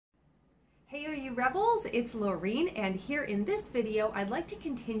Hey, are you rebels? It's Laureen, and here in this video, I'd like to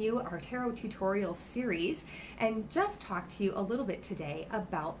continue our tarot tutorial series and just talk to you a little bit today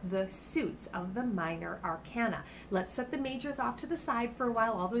about the suits of the minor arcana. Let's set the majors off to the side for a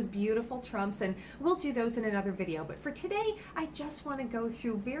while, all those beautiful trumps, and we'll do those in another video. But for today, I just want to go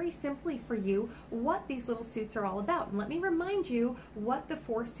through very simply for you what these little suits are all about. And let me remind you what the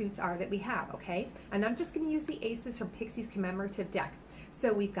four suits are that we have, okay? And I'm just going to use the Aces from Pixie's commemorative deck.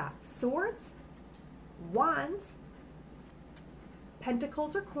 So we've got swords, wands,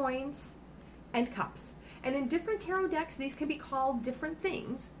 pentacles or coins, and cups. And in different tarot decks, these can be called different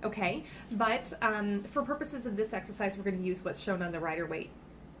things, okay? But for purposes of this exercise, we're going to use what's shown on the Rider-Waite.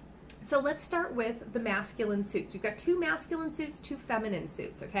 So let's start with the masculine suits. We've got two masculine suits, two feminine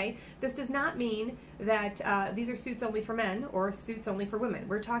suits, okay? This does not mean that these are suits only for men or suits only for women.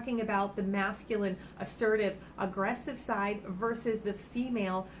 We're talking about the masculine, assertive, aggressive side versus the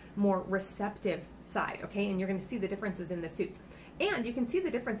female, more receptive side, okay? And you're going to see the differences in the suits. And you can see the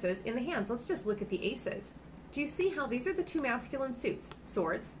differences in the hands. Let's just look at the Aces. Do you see how these are the two masculine suits,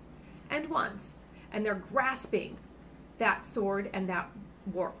 swords and wands? And they're grasping that sword and that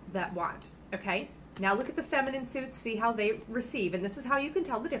wand, okay? Now look at the feminine suits, see how they receive, and this is how you can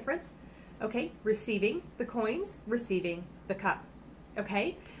tell the difference, okay? Receiving the coins, receiving the cup,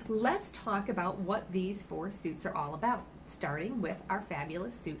 okay? Let's talk about what these four suits are all about, starting with our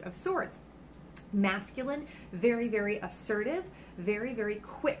fabulous suit of swords. Masculine, very, very assertive, very, very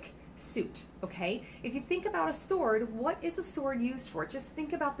quick suit, okay? If you think about a sword, what is a sword used for? Just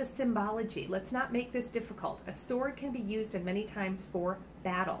think about the symbology. Let's not make this difficult. A sword can be used and many times for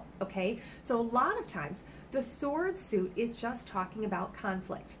battle, okay? So a lot of times the sword suit is just talking about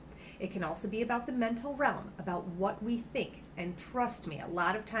conflict. It can also be about the mental realm, about what we think. And trust me, a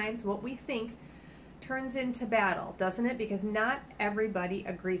lot of times what we think turns into battle, doesn't it? Because not everybody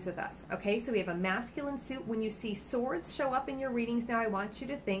agrees with us, okay? So we have a masculine suit. When you see swords show up in your readings now, I want you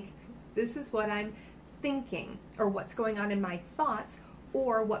to think, this is what I'm thinking, or what's going on in my thoughts,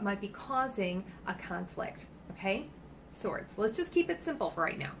 or what might be causing a conflict, okay? Swords. Let's just keep it simple for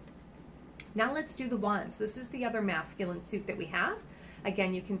right now. Now let's do the wands. This is the other masculine suit that we have.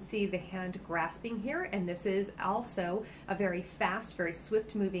 Again, you can see the hand grasping here, and this is also a very fast, very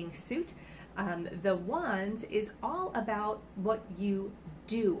swift moving suit. The wands is all about what you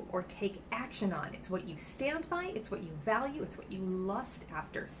do or take action on. It's what you stand by, it's what you value, it's what you lust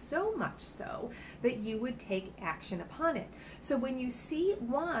after, so much so that you would take action upon it. So when you see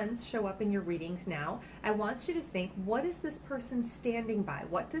wands show up in your readings now, I want you to think, what is this person standing by?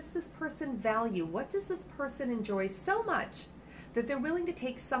 What does this person value? What does this person enjoy so much that they're willing to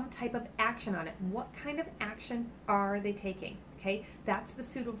take some type of action on it? What kind of action are they taking? Okay, that's the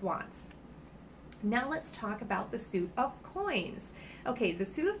suit of wands. Now let's talk about the suit of coins. Okay, the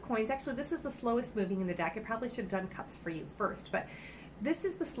suit of coins, actually this is the slowest moving in the deck. I probably should have done cups for you first, but this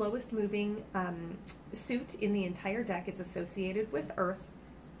is the slowest moving suit in the entire deck. It's associated with Earth,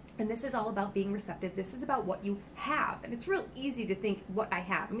 and this is all about being receptive. This is about what you have, and it's real easy to think what I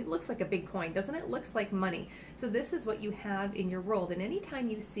have. I mean, it looks like a big coin, doesn't it? It looks like money. So this is what you have in your world, and anytime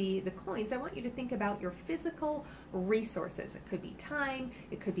you see the coins, I want you to think about your physical resources. It could be time,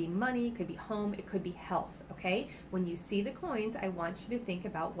 it could be money, it could be home, it could be health, okay? When you see the coins, I want you to think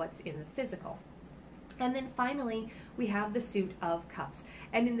about what's in the physical. And then finally, we have the suit of cups.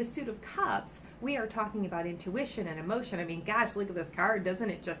 And in the suit of cups, we are talking about intuition and emotion. I mean, gosh, look at this card. Doesn't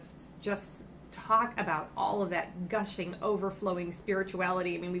it just talk about all of that gushing, overflowing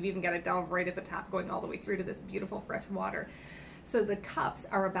spirituality? I mean, we've even got a dove right at the top going all the way through to this beautiful fresh water. So the cups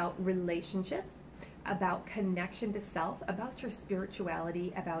are about relationships, about connection to self, about your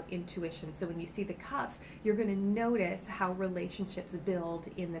spirituality, about intuition. So when you see the cups, you're going to notice how relationships build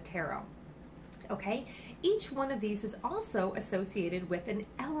in the tarot. Okay, each one of these is also associated with an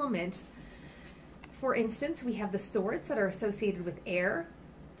element. For instance, we have the swords that are associated with air,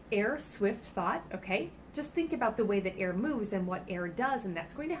 swift thought, okay? Just think about the way that air moves and what air does, and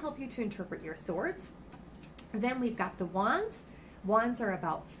that's going to help you to interpret your swords. Then we've got the wands. Wands are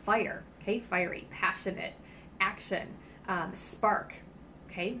about fire, okay? Fiery, passionate, action, spark,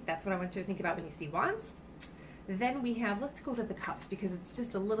 okay? That's what I want you to think about when you see wands. Then we have, let's go to the cups because it's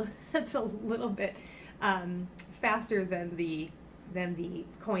just a little, it's a little bit faster than the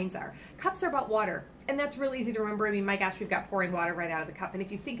coins are. Cups are about water, and that's real easy to remember. I mean, my gosh, we've got pouring water right out of the cup. And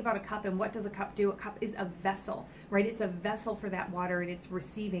if you think about a cup and what does a cup do? A cup is a vessel, right? It's a vessel for that water, and it's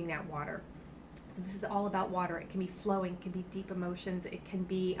receiving that water. So this is all about water. It can be flowing, it can be deep emotions, it can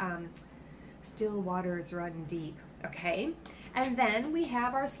be still waters run deep, okay? And then we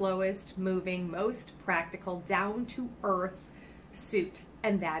have our slowest moving, most practical, down to earth suit,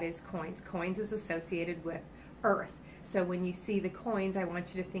 and that is coins. Coins is associated with earth. So when you see the coins, I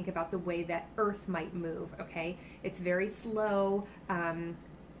want you to think about the way that earth might move, okay? It's very slow.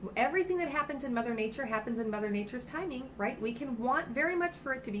 Everything that happens in Mother Nature happens in Mother Nature's timing, right? We can want very much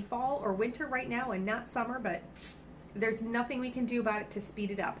for it to be fall or winter right now and not summer, but there's nothing we can do about it to speed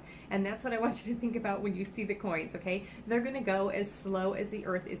it up. And that's what I want you to think about when you see the coins, okay? They're gonna go as slow as the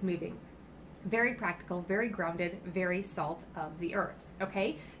earth is moving. Very practical, very grounded, very salt of the earth,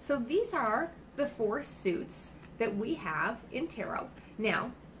 okay? So these are the 4 suits that we have in tarot.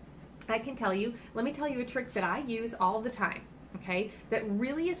 Now, I can tell you, let me tell you a trick that I use all the time, okay, that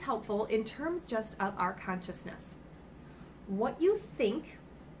really is helpful in terms just of our consciousness. What you think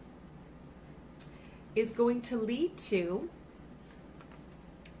is going to lead to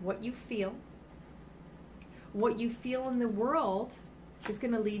what you feel. What you feel in the world is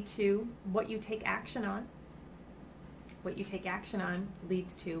going to lead to what you take action on. What you take action on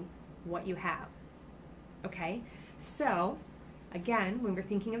leads to what you have. Okay, so again, when we're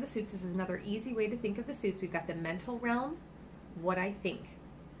thinking of the suits, this is another easy way to think of the suits. We've got the mental realm, what I think.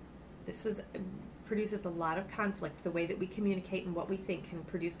 This produces a lot of conflict. The way that we communicate and what we think can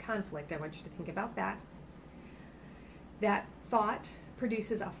produce conflict. I want you to think about that. That thought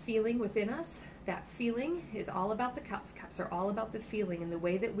produces a feeling within us. That feeling is all about the cups. Cups are all about the feeling and the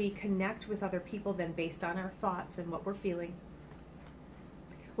way that we connect with other people then based on our thoughts and what we're feeling.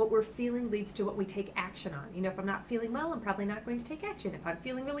 What we're feeling leads to what we take action on. You know, if I'm not feeling well, I'm probably not going to take action. If I'm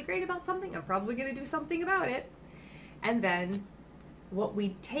feeling really great about something, I'm probably going to do something about it. And then what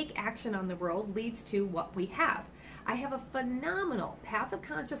we take action on the world leads to what we have. I have a phenomenal path of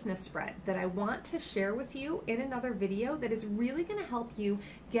consciousness spread that I want to share with you in another video that is really going to help you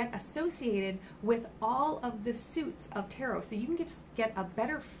get associated with all of the suits of tarot so you can get a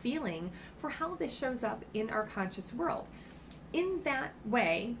better feeling for how this shows up in our conscious world. In that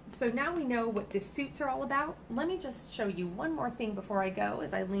way, so now we know what the suits are all about. Let me just show you one more thing before I go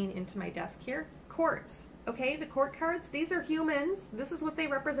as I lean into my desk here. Courts. Okay, the court cards, these are humans. This is what they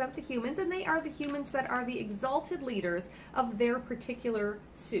represent, the humans, and they are the humans that are the exalted leaders of their particular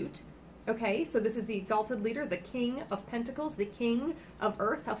suit. Okay, so this is the exalted leader, the King of Pentacles, the King of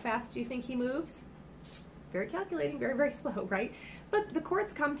Earth. How fast do you think he moves? Very calculating, very, very slow, right? But the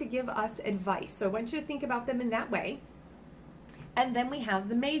courts come to give us advice. So I want you to think about them in that way. And then we have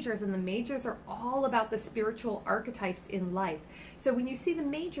the majors, and the majors are all about the spiritual archetypes in life. So when you see the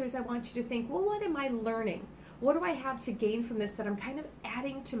majors, I want you to think, well, what am I learning? What do I have to gain from this that I'm kind of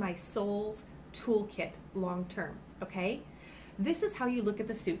adding to my soul's toolkit long term, okay? This is how you look at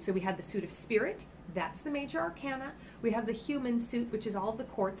the suit. So we have the suit of spirit, that's the major arcana. We have the human suit, which is all the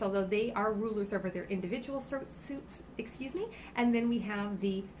courts, although they are rulers over their individual suits, excuse me. And then we have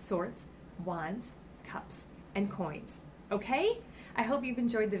the swords, wands, cups, and coins. Okay? I hope you've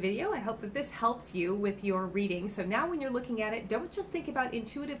enjoyed the video. I hope that this helps you with your reading. So now when you're looking at it, don't just think about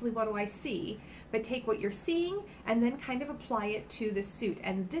intuitively what do I see, but take what you're seeing and then kind of apply it to the suit.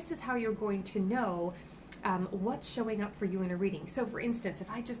 And this is how you're going to know what's showing up for you in a reading. So for instance,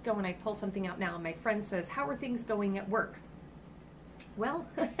 if I just go and I pull something out now and my friend says, how are things going at work? Well,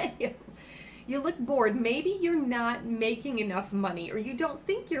 you look bored. Maybe you're not making enough money, or you don't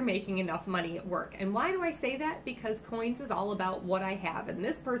think you're making enough money at work. And why do I say that? Because coins is all about what I have. And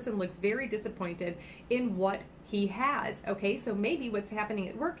this person looks very disappointed in what he has. Okay, so maybe what's happening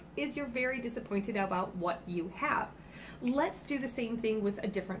at work is you're very disappointed about what you have. Let's do the same thing with a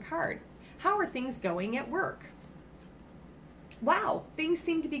different card. How are things going at work? Wow, things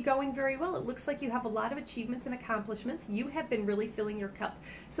seem to be going very well. It looks like you have a lot of achievements and accomplishments. You have been really filling your cup.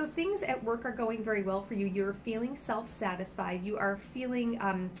 So things at work are going very well for you. You're feeling self-satisfied. You are feeling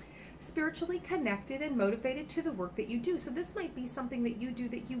spiritually connected and motivated to the work that you do. So this might be something that you do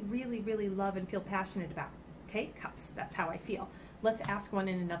that you really, really love and feel passionate about. Okay, cups, that's how I feel. Let's ask one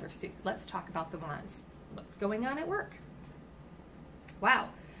in another suit. Let's talk about the wands. What's going on at work? Wow.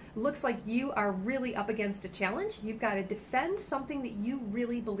 Looks like you are really up against a challenge. You've got to defend something that you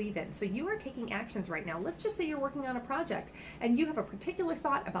really believe in. So you are taking actions right now. Let's just say you're working on a project and you have a particular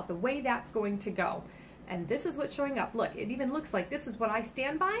thought about the way that's going to go. And this is what's showing up. Look, it even looks like this is what I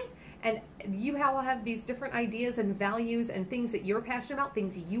stand by. And you all have these different ideas and values and things that you're passionate about,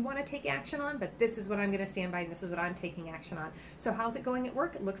 things you want to take action on, but this is what I'm going to stand by and this is what I'm taking action on. So how's it going at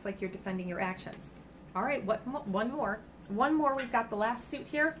work? It looks like you're defending your actions. All right, one more. One more, we've got the last suit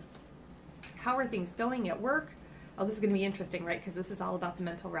here. How are things going at work? Oh, this is going to be interesting, right? Because this is all about the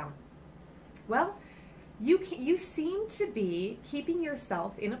mental realm. Well, you seem to be keeping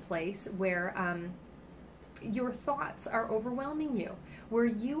yourself in a place where your thoughts are overwhelming you, where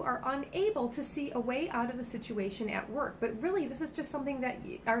you are unable to see a way out of the situation at work. But really, this is just something that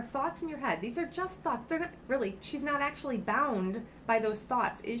are thoughts in your head. These are just thoughts. They're not really, she's not actually bound by those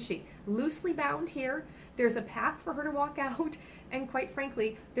thoughts, is she? Loosely bound here. There's a path for her to walk out. And quite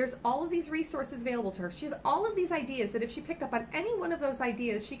frankly, there's all of these resources available to her. She has all of these ideas that if she picked up on any one of those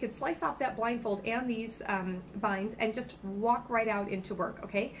ideas, she could slice off that blindfold and these binds and just walk right out into work,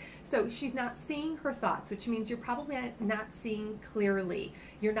 okay? So she's not seeing her thoughts, which means you're probably not seeing clearly.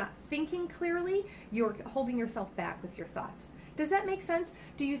 You're not thinking clearly. You're holding yourself back with your thoughts. Does that make sense?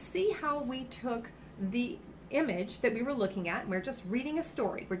 Do you see how we took the image that we were looking at, and we're just reading a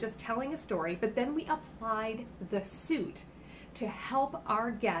story, we're just telling a story, but then we applied the suit to help our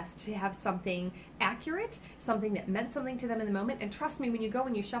guest to have something accurate, something that meant something to them in the moment. And trust me, when you go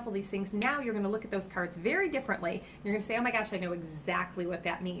and you shuffle these things, now you're going to look at those cards very differently. You're going to say, oh my gosh, I know exactly what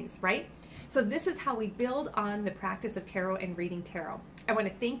that means, right? So this is how we build on the practice of tarot and reading tarot. I want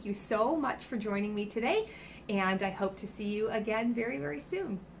to thank you so much for joining me today, and I hope to see you again very, very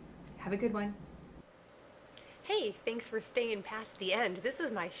soon. Have a good one. Hey, thanks for staying past the end. This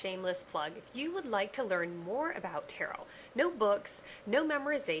is my shameless plug. If you would like to learn more about tarot, no books, no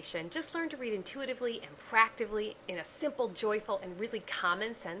memorization, just learn to read intuitively and practically in a simple, joyful, and really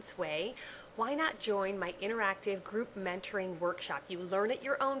common sense way, why not join my interactive group mentoring workshop? You learn at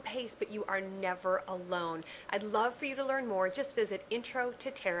your own pace, but you are never alone. I'd love for you to learn more. Just visit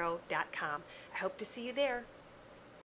intrototarot.com. I hope to see you there.